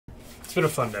It's been a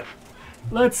fun day.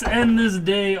 Let's end this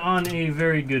day on a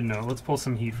very good note. Let's pull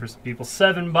some heat for some people.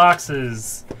 7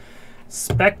 boxes.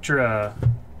 Spectra,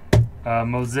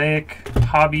 Mosaic,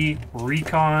 Hobby,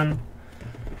 Recon,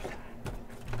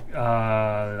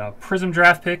 Prism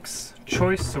draft picks,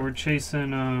 choice. So we're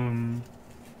chasing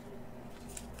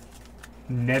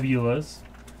Nebulas.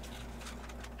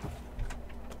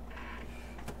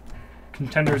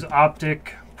 Contenders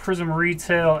Optic, Prism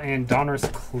Retail, and Donruss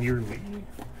Clearly.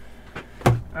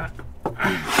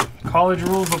 College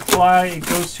rules apply. It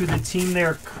goes to the team they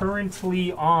are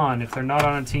currently on. If they're not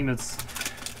on a team, it's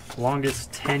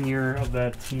longest tenure of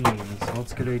that team. So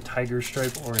let's get a Tiger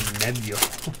Stripe or a Nebula.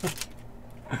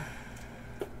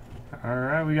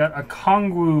 Alright, we got a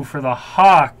Kongwu for the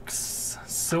Hawks.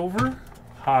 Silver.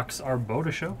 Hawks are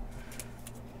Boda Show.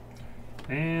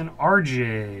 And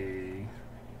RJ.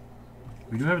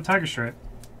 We do have a Tiger Stripe.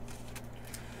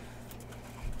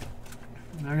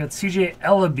 Now we got CJ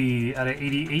Ellaby out of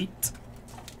 88.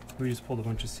 We just pulled a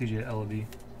bunch of CJ Ellaby.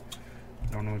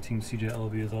 I don't know what team CJ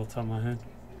Ellaby is off the top of my head.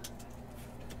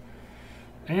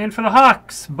 And for the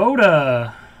Hawks,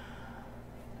 Boda.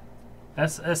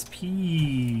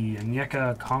 SSP.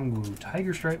 Nyeka Kongwu.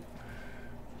 Tiger Stripe.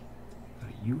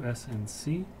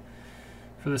 USNC.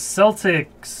 For the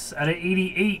Celtics, out of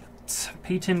 88,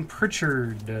 Peyton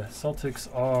Pritchard.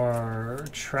 Celtics are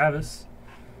Travis.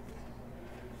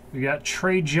 We got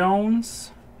Trey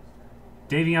Jones,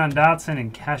 Davion Dotson,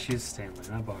 and Cassius Stanley.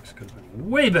 That box could have been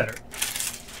way better.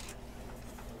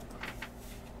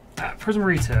 Prism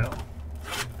Retail.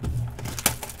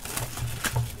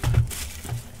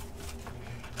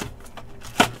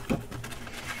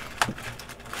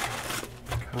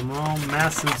 Come on,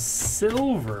 massive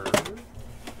silver. It's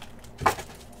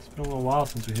been a little while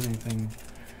since we hit anything.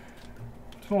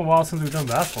 It's been a while since we've done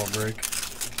basketball break.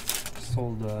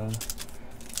 Sold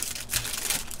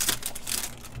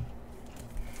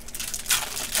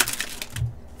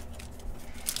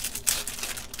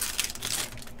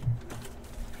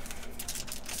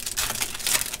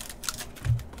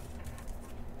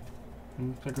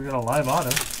looks like we got a live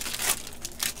auto.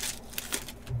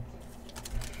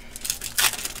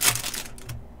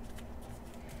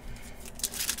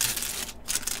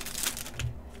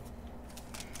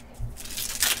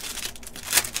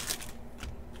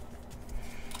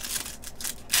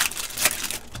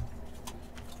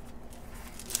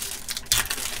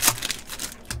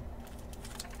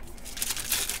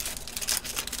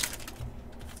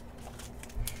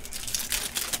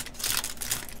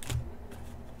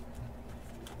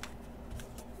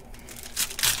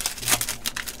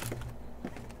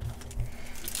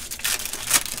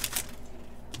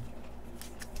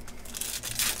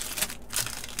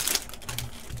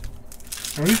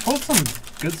 And we pulled some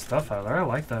good stuff out there. I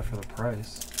like that for the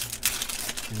price.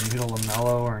 And you get a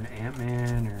LaMelo or an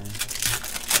Ant-Man or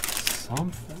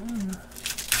something.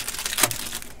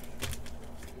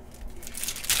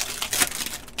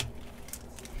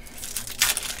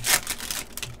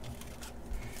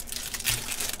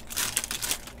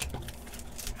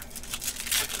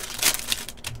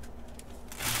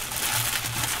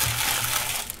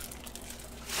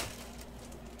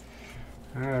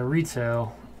 Alright,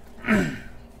 retail.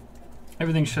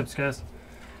 Everything ships, guys.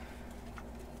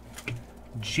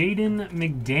 Jaden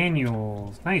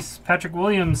McDaniels. Nice. Patrick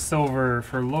Williams silver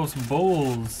for Los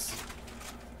Bulls.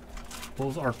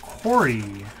 Bulls are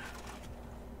Corey.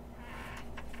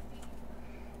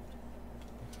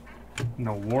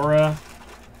 Nawara.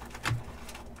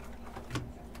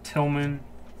 Tillman.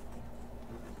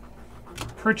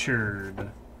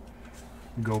 Pritchard.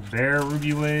 Gobert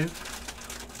Ruby Wave.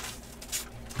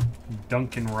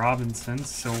 Duncan Robinson,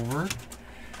 silver.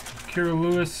 Kira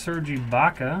Lewis, Serge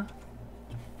Ibaka.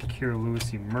 Kira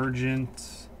Lewis,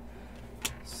 Emergent.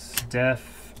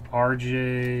 Steph,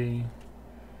 RJ.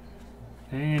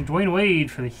 And Dwayne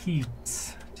Wade for the Heat.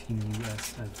 Team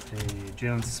USA.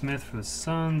 Jalen Smith for the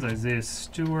Suns. Isaiah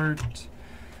Stewart.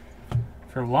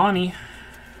 For Lonnie.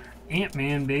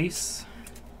 Ant-Man base.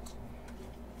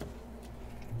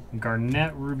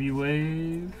 Garnett, Ruby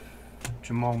Wave.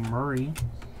 Jamal Murray.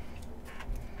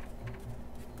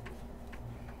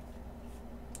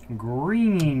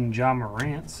 Green, Ja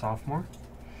Morant, sophomore.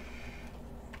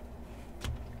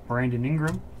 Brandon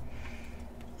Ingram.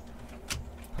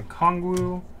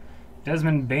 Okongwu.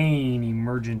 Desmond Bain,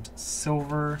 Emergent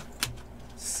silver.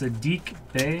 Sadiq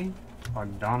Bey,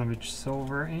 Bogdanovich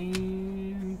silver.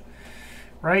 And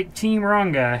right team,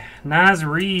 wrong guy. Naz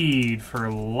Reid for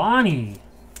Lonnie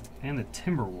and the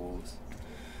Timberwolves.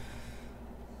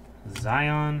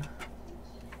 Zion.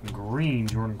 Green,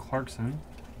 Jordan Clarkson.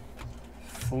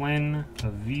 Flynn,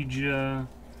 Avija,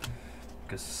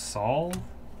 Gasol.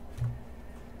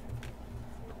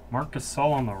 Marc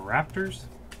Gasol on the Raptors.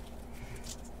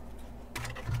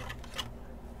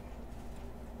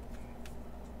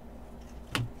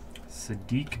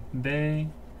 Sadiq Bey,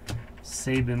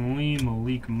 Saban Lee,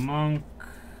 Malik Monk,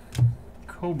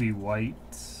 Kobe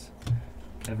White,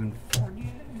 Evan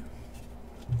Fournier.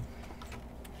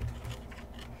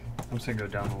 I'm just gonna go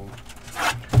down a little.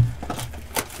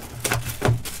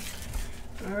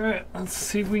 Alright, let's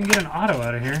see if we can get an auto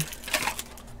out of here.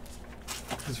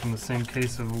 This is from the same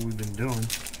case of what we've been doing.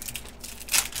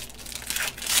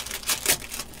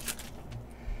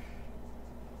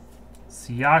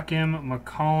 Siakam,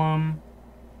 McCollum,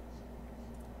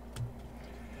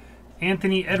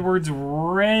 Anthony Edwards,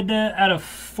 red out of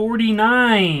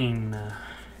 49.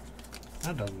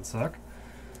 That doesn't suck.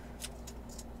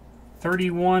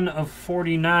 31 of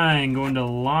 49 going to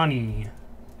Lonnie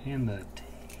and the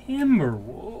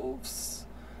Timberwolves.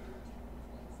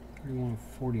 31 of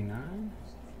 49.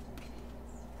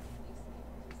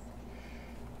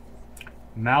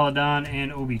 Maladon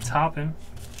and Obi Toppin.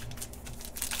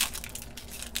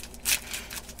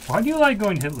 Why do you like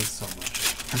going hitless so much?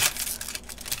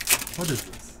 What is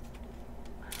this?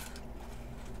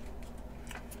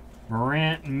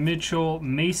 Morant, Mitchell,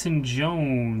 Mason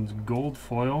Jones, gold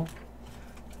foil.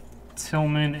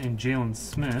 Tillman and Jalen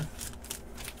Smith.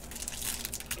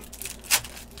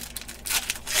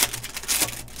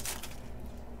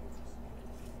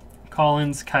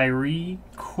 Collins, Kyrie,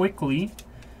 Quickly,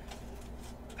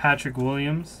 Patrick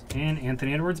Williams, and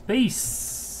Anthony Edwards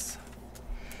base.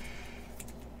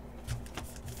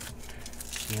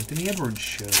 Anthony Edwards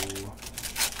show.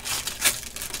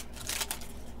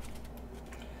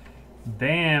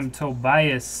 Bam,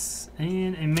 Tobias,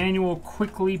 and Emmanuel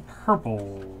Quickly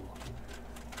purple.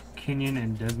 Kenyon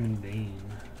and Desmond Bain.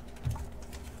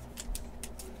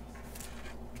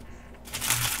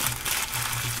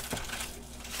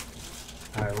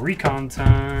 Alright, recon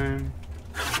time.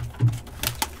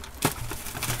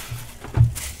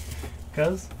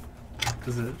 Does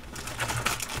it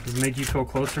make you feel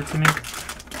closer to me?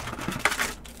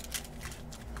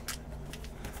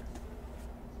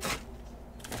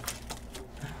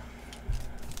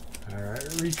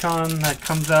 Alright, recon that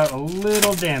comes out a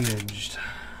little damaged.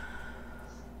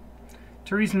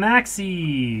 Therese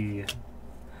Maxey,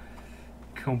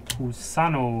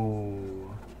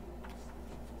 Campusano,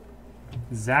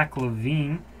 Zach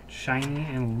LaVine, Shiny,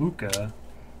 and Luca.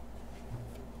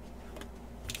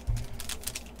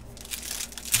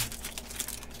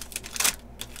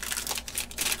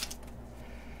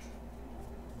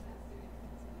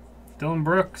 Dylan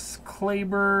Brooks,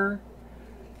 Kleber,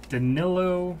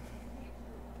 Danilo,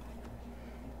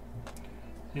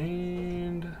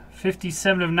 and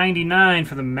 57 of 99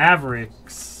 for the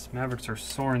Mavericks. Mavericks are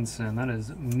Sorensen. That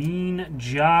is Mean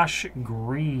Josh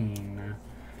Green.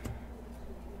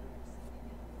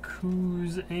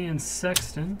 Kuz and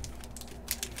Sexton.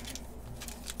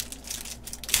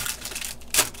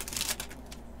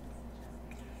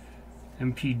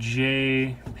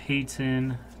 MPJ,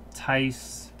 Peyton,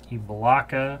 Tice,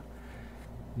 Ibaka,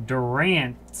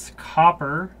 Durant,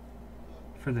 Copper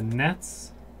for the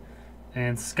Nets,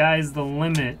 and Sky's the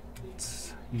Limit,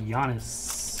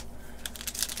 Giannis.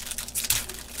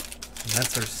 And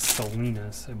that's our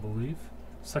Salinas, I believe.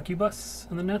 Succubus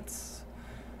in the Nets.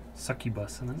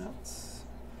 Succubus in the Nets.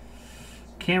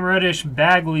 Cam Reddish,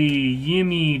 Bagley,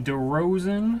 Yimmy,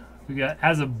 DeRozan. We got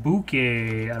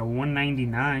Azubuike at a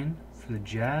 199 for the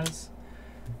Jazz.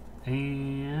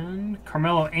 And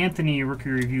Carmelo Anthony, rookie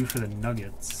review for the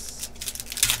Nuggets.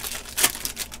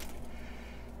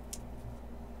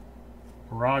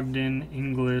 Brogdon,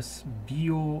 Inglis,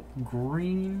 Beal,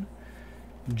 Green,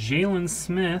 Jalen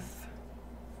Smith,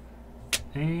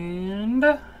 and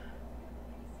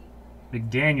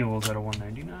McDaniels at a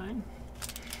 199.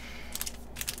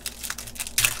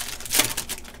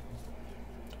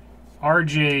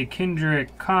 RJ,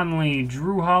 Kendrick, Conley,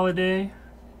 Drew Holiday,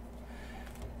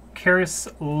 Karis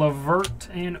LeVert,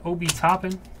 and Obi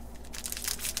Toppin.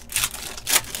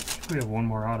 We have one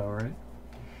more auto, right?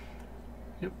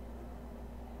 Yep.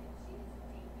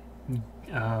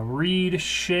 Reed,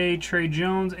 Shea, Trey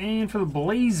Jones, and for the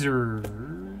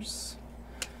Blazers,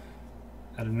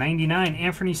 at a 99,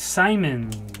 Anthony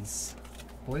Simons.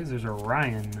 Blazers are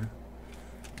Ryan.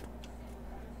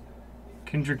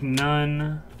 Kendrick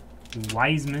Nunn,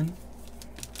 Wiseman.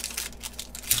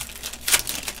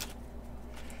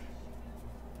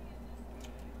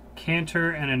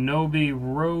 Cantor, Anunoby,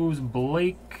 Rose,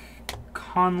 Blake,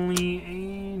 Conley,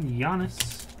 and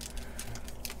Giannis.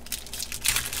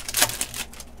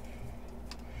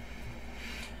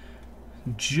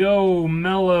 Joe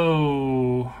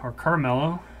Mello, or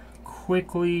Carmelo.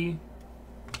 Quickly.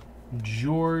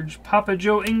 George. Papa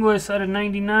Joe Inglis out of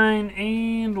 99.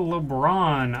 And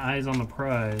LeBron, eyes on the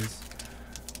prize.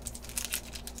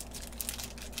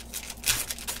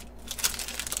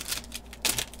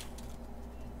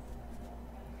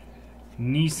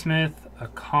 Neesmith,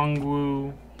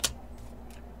 Okongwu,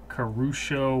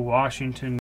 Caruso,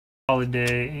 Washington,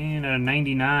 Holiday, and a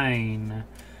 99.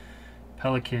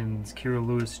 Pelicans, Kira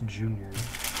Lewis Jr.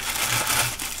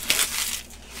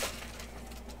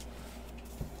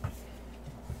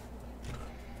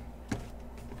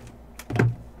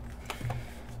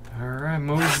 All right,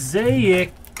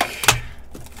 Mosaic.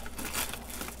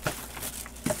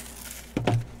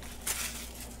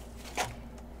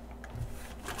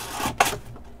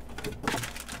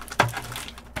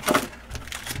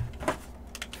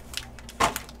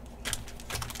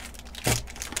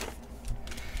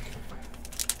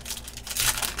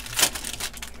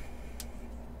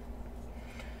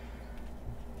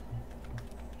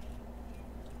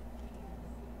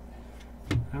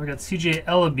 Now we got CJ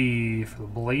Ellaby for the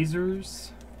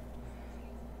Blazers.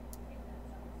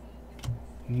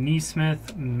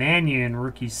 Neesmith, Mannion,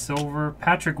 rookie silver.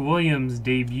 Patrick Williams,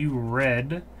 debut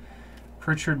red.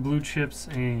 Pritchard, blue chips,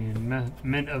 and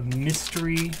Men of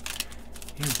Mystery.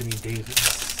 Anthony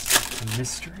Davis, a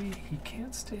mystery. He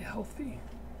can't stay healthy.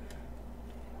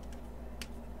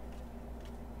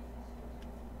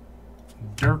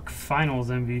 Dirk, Finals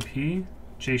MVP.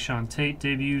 Jayshawn Tate,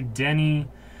 debut. Denny,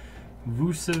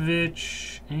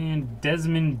 Vucevic, and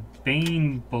Desmond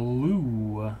Bain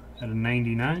blue at a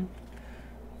 99.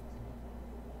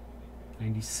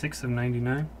 96 of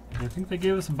 99. I think they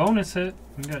gave us a bonus hit.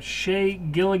 We got Shea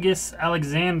Gilgeous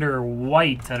Alexander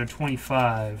white out of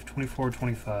 25.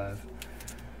 24-25.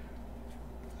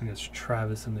 I guess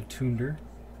Travis and the Tunder.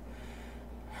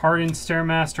 Harden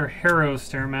Stairmaster, Harrow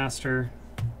Stairmaster.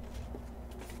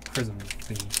 Prism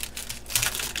thingy.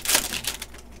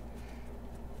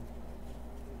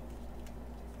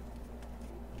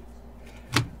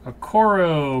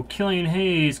 Okoro, Killian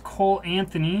Hayes, Cole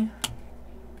Anthony,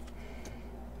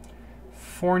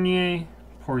 Fournier,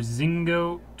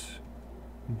 Porzingis,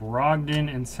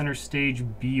 Brogdon, and center stage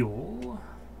Beal.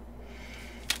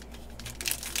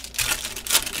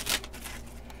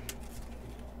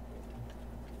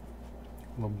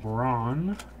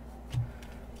 LeBron.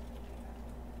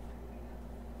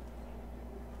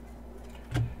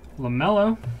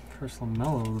 LaMelo, first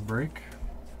LaMelo of the break.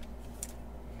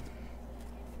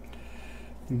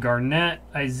 Garnett,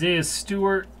 Isaiah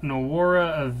Stewart,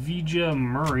 Nawara, Avija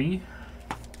Murray.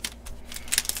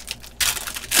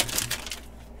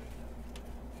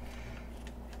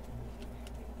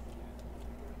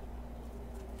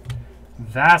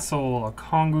 Vassell,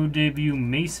 Okongwu debut,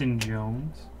 Mason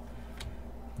Jones.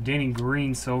 Danny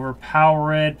Green, silver. Powell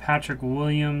red, Patrick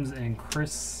Williams, and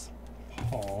Chris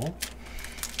Paul.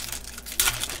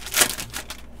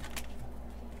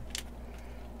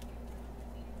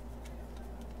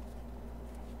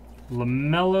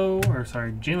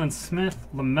 Jalen Smith,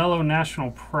 LaMelo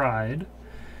National Pride,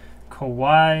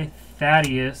 Kawhi,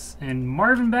 Thaddeus, and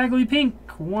Marvin Bagley Pink,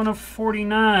 1 of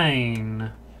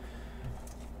 49.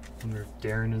 Wonder if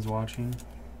Darren is watching.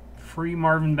 Free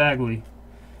Marvin Bagley.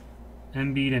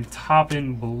 Embiid and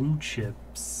Toppin blue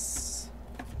chips.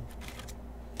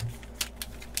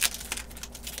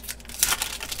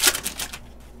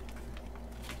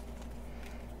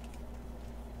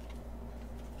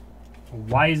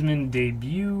 Wiseman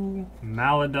debut,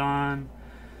 Maladon,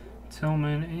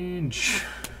 Tillman, and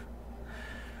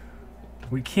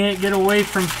we can't get away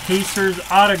from Pacers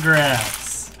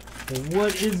autographs.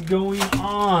 What is going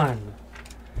on?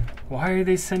 Why are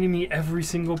they sending me every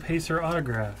single Pacer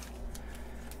autograph?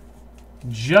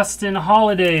 Justin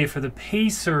Holiday for the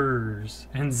Pacers,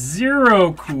 and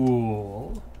Zero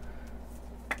Cool.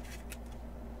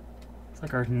 It's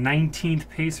like our 19th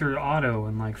Pacer auto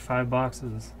in like 5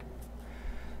 boxes.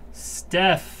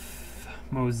 Steph,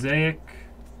 Mosaic,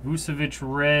 Vucevic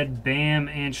red, Bam,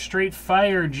 and straight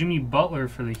fire Jimmy Butler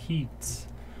for the Heat.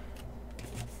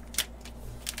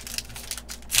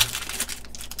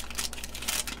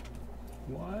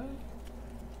 Why?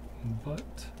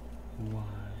 But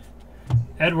why?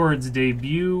 Edwards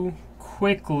debut,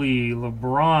 quickly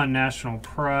LeBron National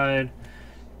Pride,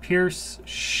 Pierce,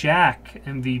 Shaq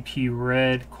MVP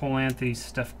red, Cole Anthony,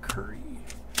 Steph Curry.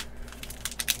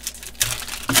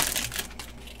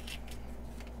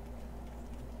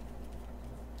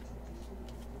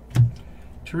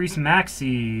 Therese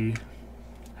Maxey,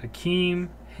 Hakeem,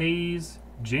 Hayes,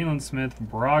 Jalen Smith,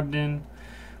 Brogdon,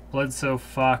 Bledsoe,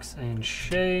 Fox, and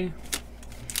Shea.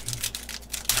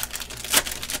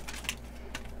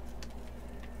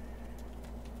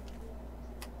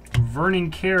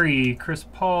 Vernon Carey, Chris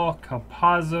Paul,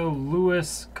 Campazzo,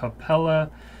 Lewis,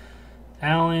 Capella,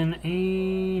 Allen,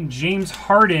 and James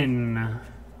Harden.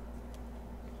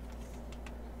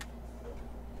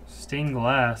 Stained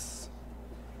glass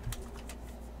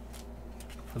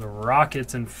for the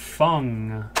Rockets and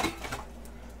Fung.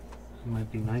 It might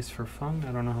be nice for Fung.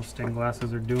 I don't know how stained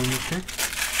glasses are doing this year.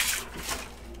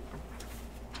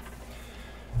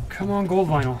 Come on, gold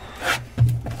vinyl.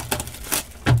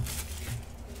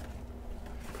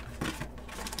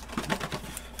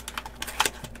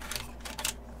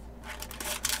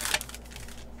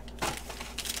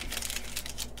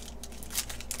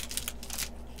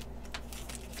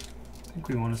 I think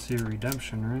we want to see a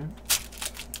redemption, right?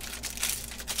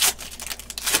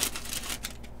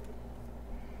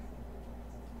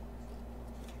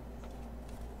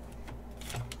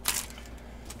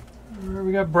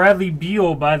 We got Bradley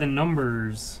Beal by the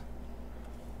numbers.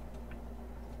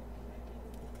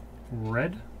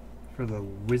 Red for the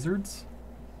Wizards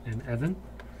and Evan.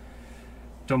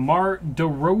 DeMar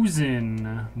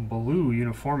DeRozan, blue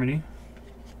uniformity.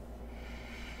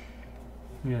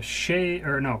 We got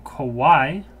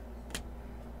Kawhi.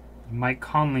 Mike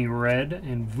Conley, red,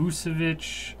 and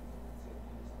Vucevic,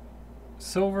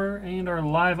 silver. And our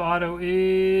live auto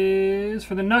is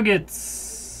for the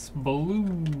Nuggets,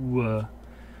 blue.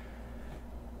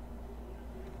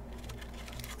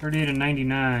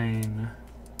 38/99.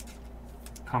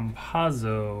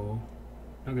 Campazzo.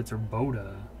 Nuggets are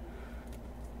Boda.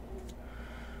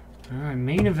 Alright,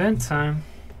 main event time.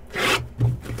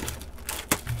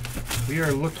 We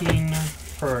are looking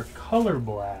for a color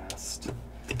blast.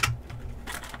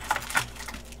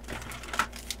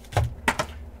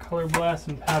 Color blast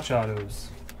and patch autos.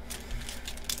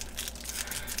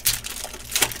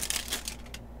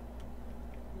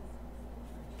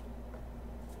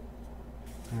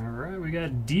 Alright, we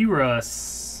got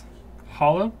D-Russ.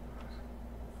 Hollow.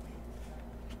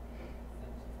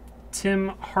 Tim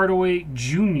Hardaway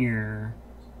Jr.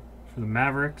 for the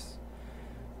Mavericks.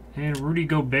 And Rudy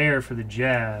Gobert for the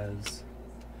Jazz.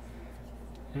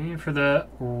 And for the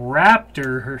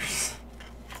Raptors.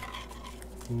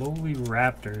 Lowly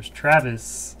Raptors.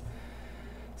 Travis.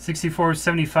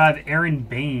 64/75 Aaron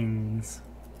Baines.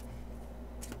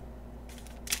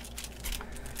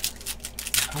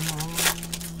 Come on.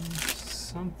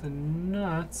 Something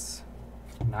nuts.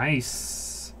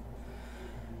 Nice.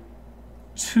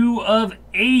 2 of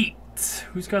 8.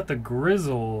 Who's got the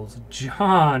Grizzles?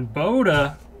 John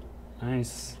Boda.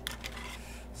 Nice.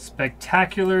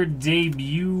 Spectacular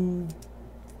debut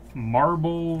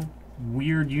marble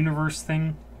weird universe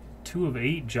thing. 2 of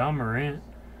 8, John Morant.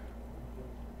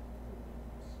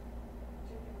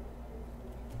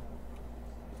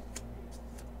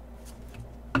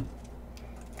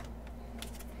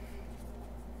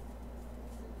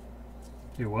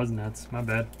 It was nuts. My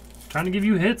bad. Trying to give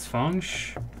you hits, Fung.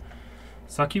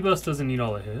 Succubus doesn't need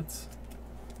all the hits.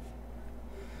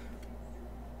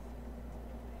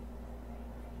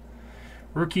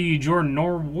 Rookie Jordan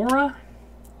Nwora,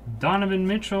 Donovan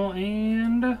Mitchell,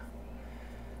 and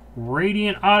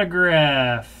Radiant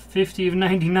Autograph,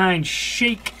 50/99,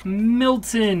 Shake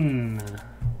Milton.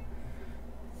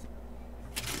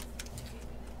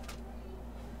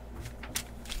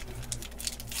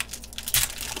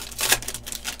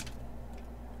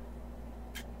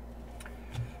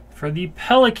 For the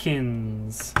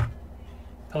Pelicans,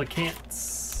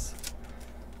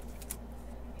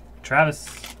 Travis,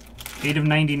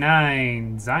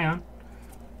 8/99, Zion.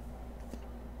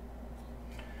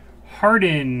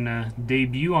 Harden,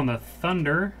 debut on the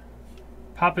Thunder.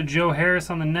 Papa Joe Harris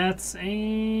on the Nets,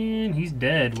 and he's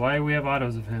dead. Why do we have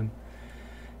autos of him?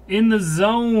 In the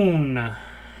Zone,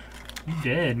 he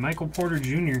dead. Michael Porter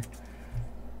Jr.,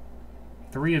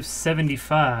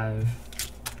 3/75.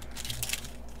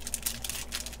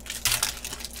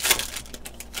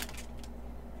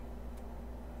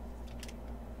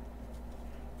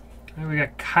 We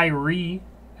got Kyrie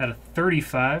at a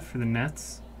 35 for the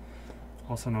Nets,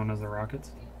 also known as the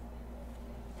Rockets.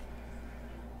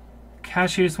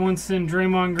 Cassius Winston,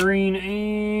 Draymond Green,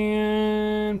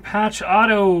 and patch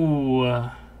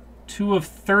auto,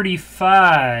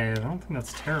 2/35. I don't think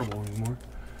that's terrible anymore.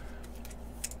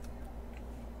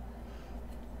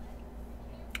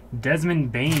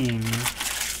 Desmond Bane.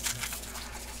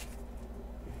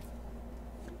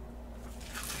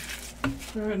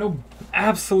 All right, no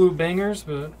absolute bangers,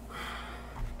 but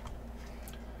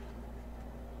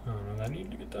I don't know, that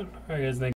needed to get done. All right, guys, thank you.